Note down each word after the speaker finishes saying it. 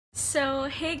So,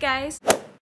 hey guys!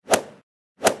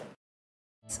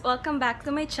 Welcome back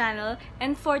to my channel,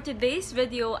 and for today's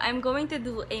video, I'm going to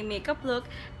do a makeup look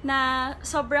na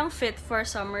sobrang fit for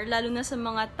summer, lalo na sa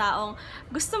mga taong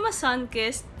gusto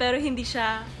ma-sunkissed pero hindi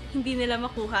nila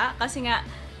makuha kasi nga,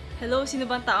 hello, sino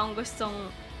bang taong gustong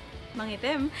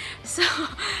mangitim? So,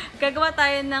 gagawa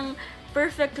tayo ng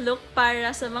perfect look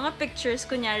para sa mga pictures,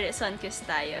 kunyari sunkissed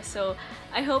tayo. So,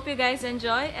 I hope you guys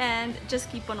enjoy and just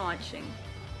keep on watching.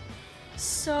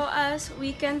 So, as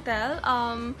we can tell,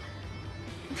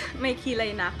 may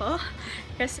kilay na ako.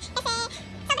 Kasi sobrang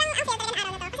ang filter ng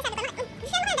araw na to. Kasi sabi ko,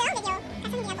 gusto mo maganda video.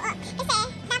 Kaso hindi nabuo. Kasi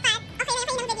dapat, okay na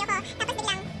yung video ko. Tapos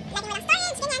biglang, lagi walang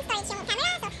storage, ganyan, storage yung camera.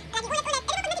 So, lagi ulit-ulit.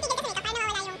 Pero pag natitigil ka sa makeup, para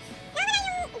nawawala yung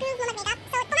groove mo mag-makeup.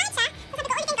 So, pumayag siya. So, sabi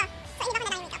ko, ulitin ko. So, hindi ko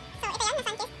na yung makeup. So, ito yan, na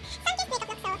Sunkissed makeup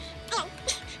look. So, ayun.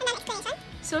 Ang dami explanation.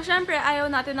 So, syempre, ayaw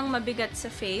natin ng mabigat sa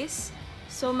face.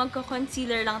 So,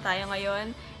 magko-concealer lang tayo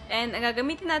ngayon. And ang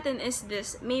gagamitin natin is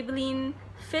this Maybelline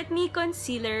Fit Me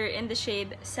Concealer in the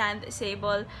shade Sand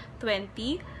Sable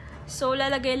 20. So,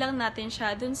 lalagay lang natin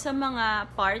siya dun sa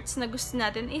mga parts na gusto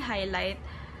natin i-highlight.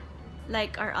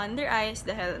 Like our under eyes,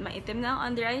 dahil maitim na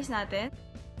ang under eyes natin.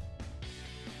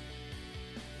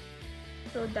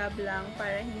 So, dab lang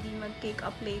para hindi mag-cake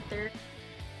up later.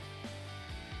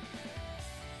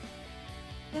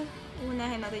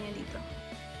 Unahin natin yun dito.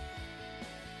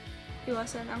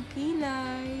 Iwasan ang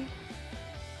kilay.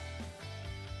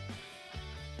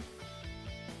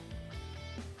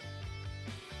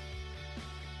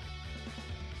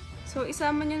 So,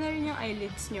 isama nyo na rin yung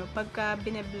eyelids nyo pagka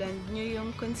bine-blend nyo yung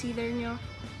concealer nyo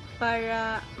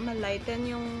para malighten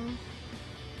yung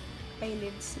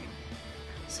eyelids nyo.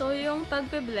 So, yung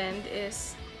pagbe-blend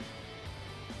is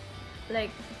like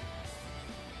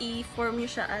i-form nyo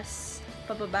siya as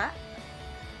pababa.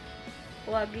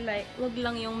 Wag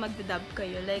lang yung magdadab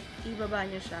kayo. Like, ibaba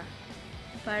nyo siya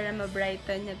para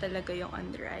ma-brighten niya talaga yung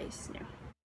under eyes nyo.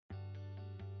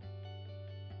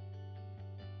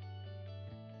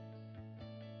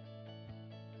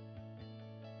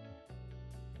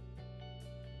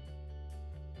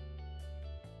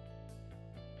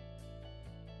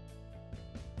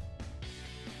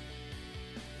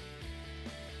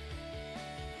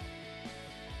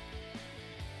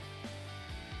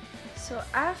 So,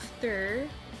 after,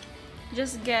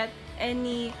 just get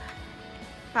any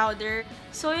powder.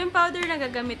 So, yung powder na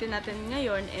gagamitin natin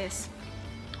ngayon is,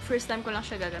 first time ko lang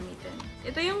siya gagamitin.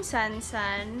 Ito yung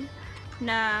Sansan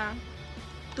na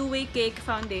two-way cake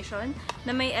foundation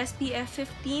na may SPF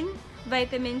 15,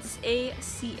 vitamins A,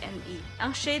 C, and E.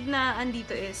 Ang shade na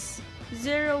andito is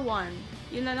 01.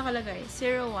 Yun na nakalagay,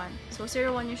 01. So,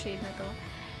 01 yung shade na to.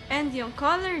 And yung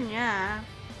color niya,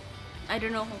 I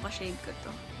don't know kung ka-shade ko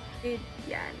to.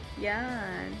 Yan.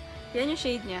 Yan yung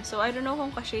shade niya. So, I don't know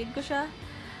kung ka-shade ko siya.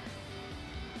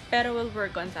 Pero we'll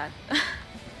work on that.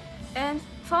 And,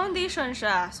 foundation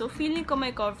siya. So, feeling ko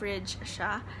may coverage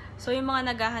siya. So, yung mga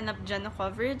naghahanap dyan ng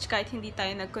coverage, kahit hindi tayo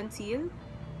nag-conceal,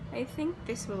 I think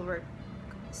this will work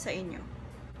sa inyo.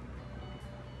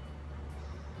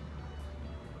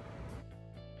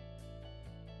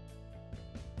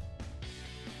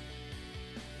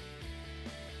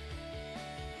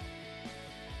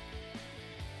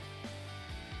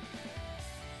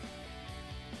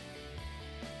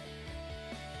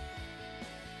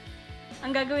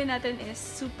 Ang gagawin natin is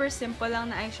super simple lang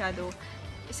na eyeshadow.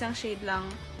 Isang shade lang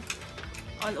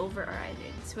all over our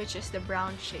eyelids, which is the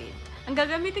brown shade. Ang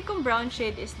gagamitin kong brown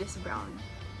shade is this brown.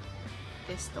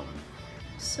 This tone.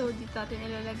 So, dito natin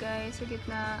ilalagay sa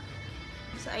gitna,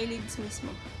 sa eyelids mismo.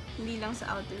 Hindi lang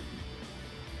sa outer.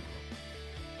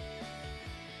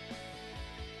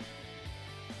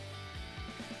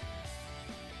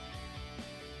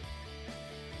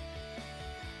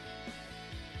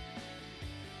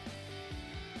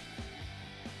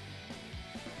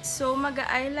 So,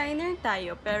 mag-eyeliner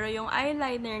tayo, pero yung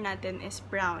eyeliner natin is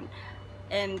brown.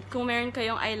 And kung meron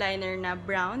kayong eyeliner na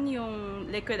brown, yung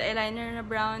liquid eyeliner na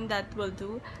brown, that will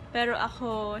do. Pero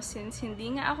ako, since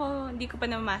hindi ko pa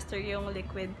na-master yung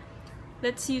liquid,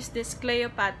 let's use this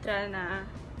Cleopatra na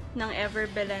ng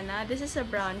Everbelena. This is a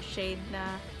brown shade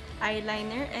na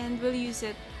eyeliner, and we'll use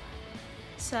it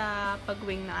sa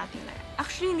pag-wing ng ating layer.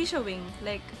 Actually, hindi siya wing.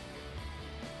 Like,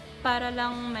 para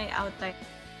lang may outline.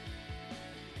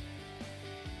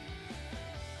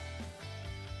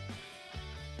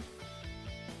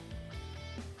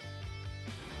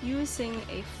 Using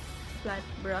a flat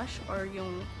brush or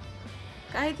yung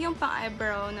kahit yung pang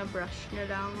eyebrow na brush nyo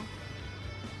lang,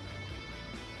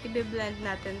 i-blend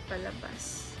natin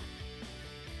palabas.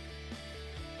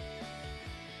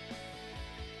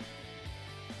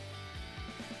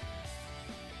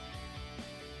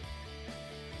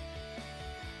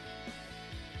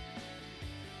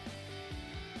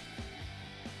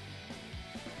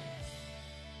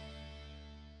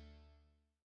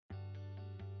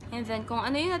 And then, kung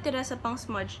ano yung natira sa pang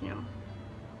smudge nyo,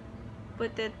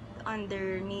 put it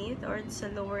underneath or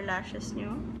sa lower lashes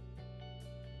nyo.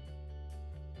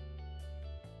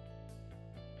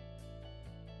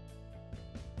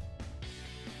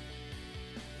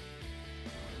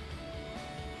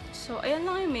 So, ayan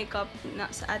lang yung makeup na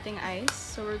sa ating eyes.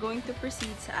 So, we're going to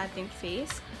proceed sa ating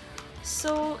face.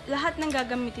 So, lahat ng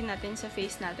gagamitin natin sa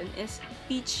face natin is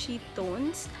peachy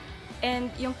tones.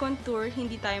 And yung contour,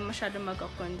 hindi tayo masyado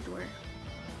mag-contour.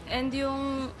 And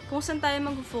yung, kung saan tayo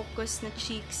mag-focus na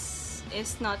cheeks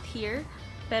is not here,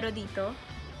 pero dito.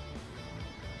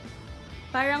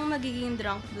 Parang magiging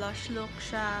drunk blush look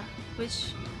siya.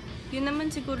 Which, yun naman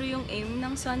siguro yung aim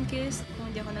ng Sunkissed, kung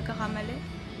hindi ako nagkakamali.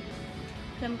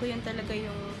 Alam ko yun talaga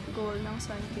yung goal ng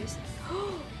Sunkissed.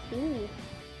 Ooh!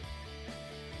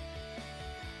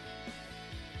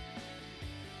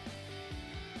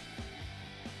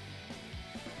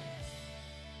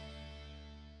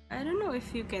 I don't know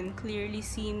if you can clearly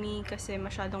see me kasi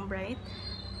masyadong bright.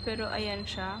 Pero ayan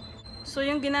siya. So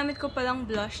yung ginamit ko palang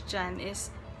blush dyan is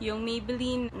yung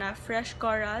Maybelline na Fresh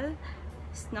Coral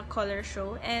na Color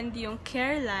Show and yung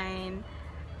Careline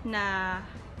na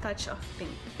Touch of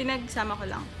Pink. Pinagsama ko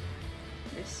lang.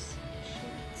 This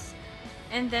shades.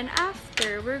 And then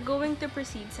after, we're going to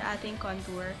proceed sa ating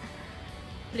contour.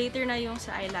 Later na yung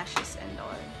sa eyelashes and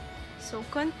all. So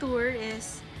contour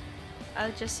is,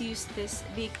 I'll just use this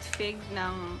Baked Fig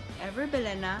ng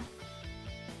Everbelena.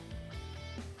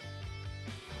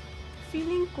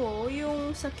 Feeling ko,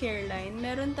 yung sa Careline,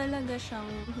 meron talaga siyang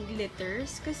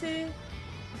glitters. Kasi,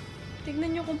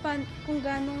 tignan nyo kung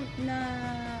ganong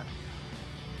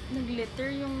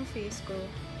nag-glitter yung face ko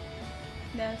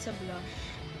dahil sa blush.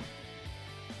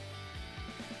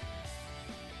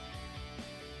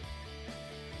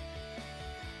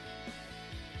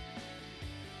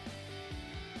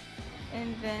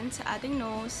 And then, sa ating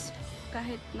nose,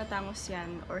 kahit matangos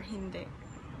yan or hindi,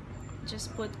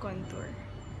 just put contour.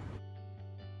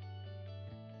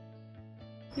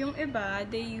 Yung iba,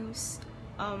 they use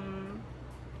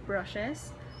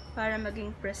brushes para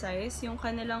maging precise yung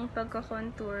kanilang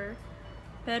pagka-contour.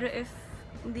 Pero if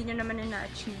hindi nyo naman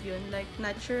na-achieve yun, like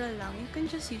natural lang, you can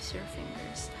just use your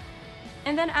fingers.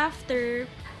 And then after,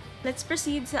 let's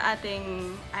proceed sa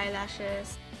ating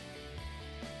eyelashes.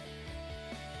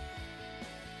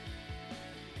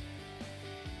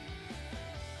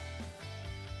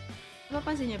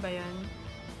 Mapapansin nyo ba yun?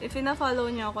 If ina-follow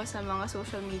nyo ako sa mga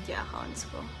social media accounts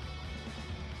ko,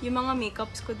 yung mga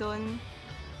makeups ko doon,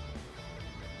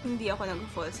 hindi ako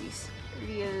nag-falsies.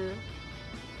 Real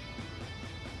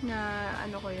na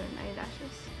ano ko yun,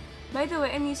 eyelashes. By the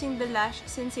way, I'm using the Lash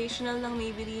Sensational ng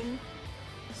Maybelline.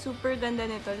 Super ganda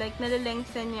nito. Like,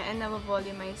 nalalengthen niya and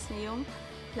na-volumize niya yung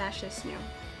lashes niyo.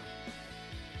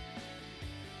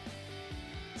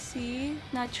 See?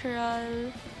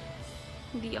 Natural.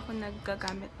 Hindi ako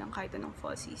naggagamit ng kahit anong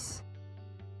falsies.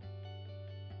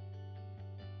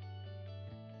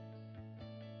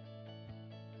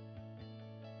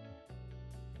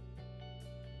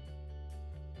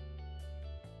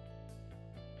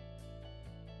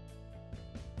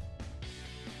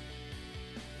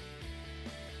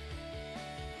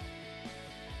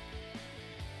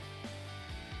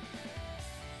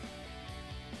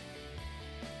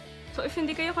 So, if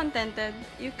hindi kayo contented,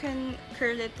 you can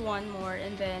curl it one more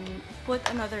and then put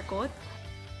another coat.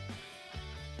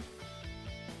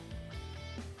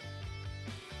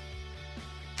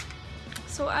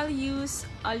 So, I'll use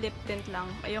a lip tint lang.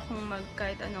 Ayokong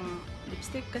kahit anong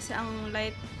lipstick kasi ang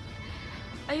light.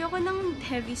 Ayoko ng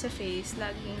heavy sa face.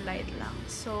 Laging light lang.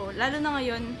 So, lalo na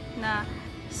ngayon na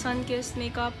sun-kissed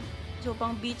makeup. So,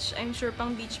 pang beach, I'm sure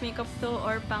pang beach makeup to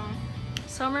or pang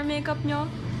summer makeup nyo.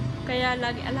 Kaya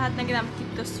lahat ng ginamit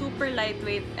dito super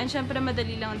lightweight and syempre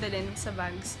madali lang dalhin sa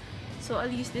bags. So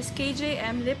I'll use this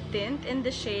KJM lip tint in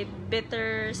the shade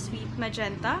Bitter Sweet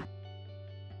Magenta.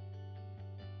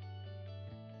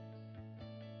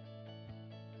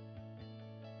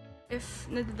 If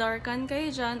nadadarkan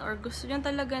kayo dyan or gusto nyo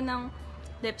talaga ng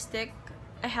lipstick,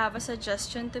 I have a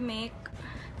suggestion to make.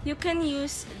 You can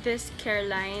use this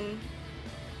Careline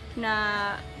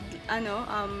na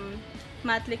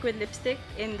matte liquid lipstick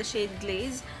in the shade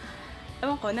Glaze.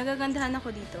 Ewan ko, nagagandahan ako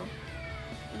dito.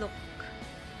 Look.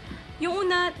 Yung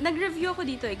una, nag-review ako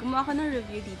dito eh. Gumawa ako ng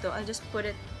review dito. I'll just put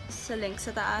it sa link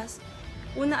sa taas.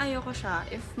 Una, ayoko siya,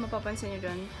 if mapapansin nyo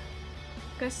dun.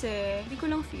 Kasi, hindi ko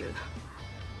lang feel.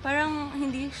 Parang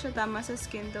hindi siya tama sa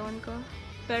skin tone ko.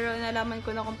 Pero nalaman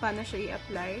ko na kung paano siya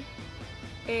i-apply.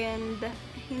 And,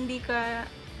 hindi ka...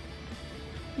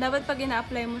 Dapat pag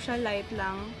ina-apply mo siya, light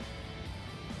lang.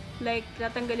 Like,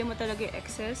 tatanggalin mo talaga yung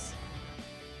excess.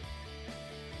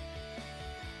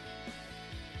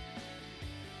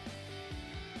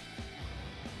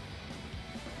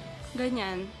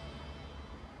 ganyan.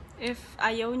 If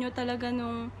ayaw nyo talaga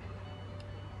nung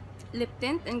lip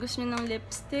tint and gusto nyo ng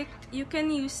lipstick, you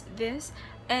can use this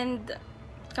and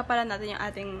kapalan natin yung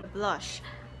ating blush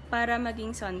para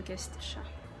maging sun-kissed siya.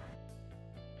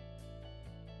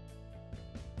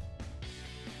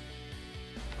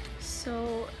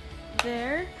 So,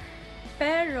 there.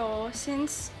 Pero,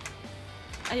 since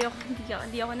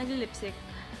hindi ako nag-lipstick,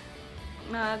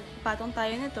 magpatong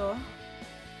tayo nito.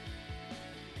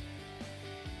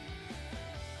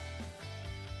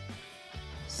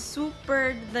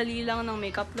 Super dali lang ng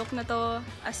makeup look na to.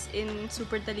 As in,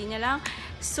 super dali niya lang.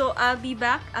 So, I'll be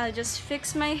back. I'll just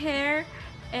fix my hair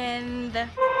and...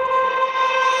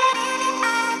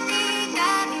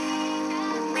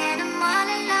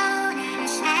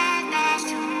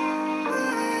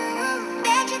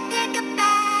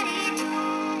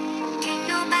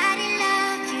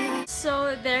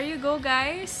 So, there you go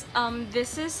guys.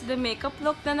 This is the makeup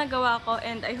look na nagawa ko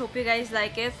and I hope you guys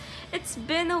like it. It's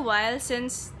been a while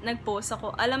since nag-post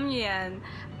ako. Alam niyo yan.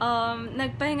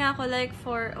 Nagpahinga ako like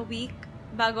for a week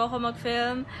bago ako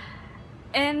mag-film.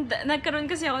 And nagkaroon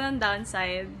kasi ako ng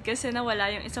downside kasi nawala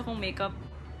yung isa kong makeup.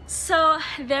 So,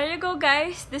 there you go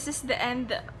guys. This is the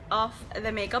end of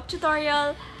the makeup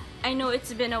tutorial. I know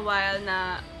it's been a while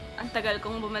na ang tagal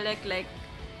kong bumalik, like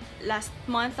last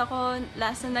month ako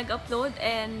last na nag-upload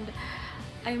and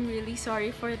I'm really sorry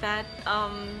for that.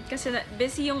 Kasi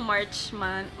busy yung March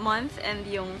month and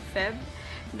yung Feb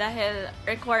dahil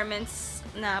requirements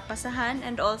na pasahan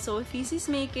and also thesis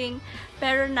making.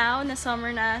 Pero now na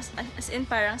summer na, as in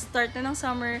parang start na ng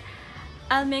summer,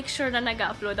 I'll make sure na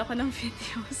nag-upload ako ng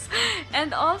videos.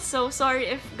 And also, sorry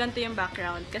if ganito yung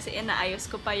background kasi inaayos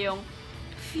ko pa yung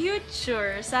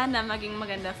future. Sana maging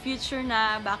maganda future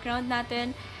na background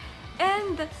natin.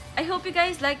 And I hope you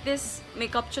guys like this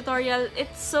makeup tutorial.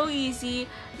 It's so easy.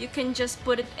 You can just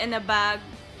put it in a bag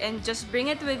and just bring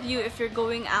it with you if you're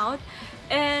going out.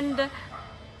 And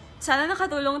sana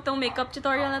nakatulong tong makeup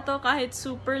tutorial na to kahit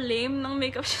super lame ng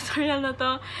makeup tutorial na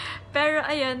to. Pero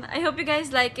ayun, I hope you guys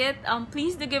like it.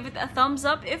 Please do give it a thumbs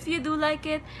up if you do like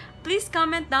it. Please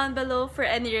comment down below for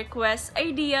any requests,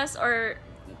 ideas, or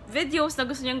videos na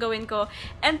gusto nyong gawin ko.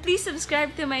 And please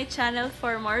subscribe to my channel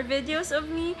for more videos of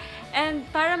me. And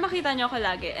para makita nyo ako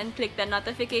lagi. And click the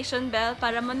notification bell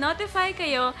para ma-notify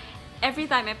kayo every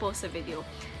time I post a video.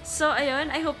 So,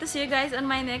 ayun. I hope to see you guys on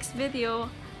my next video.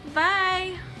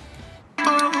 Bye!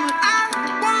 Oh, I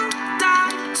want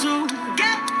that to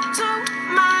get to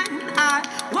mine. I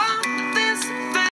want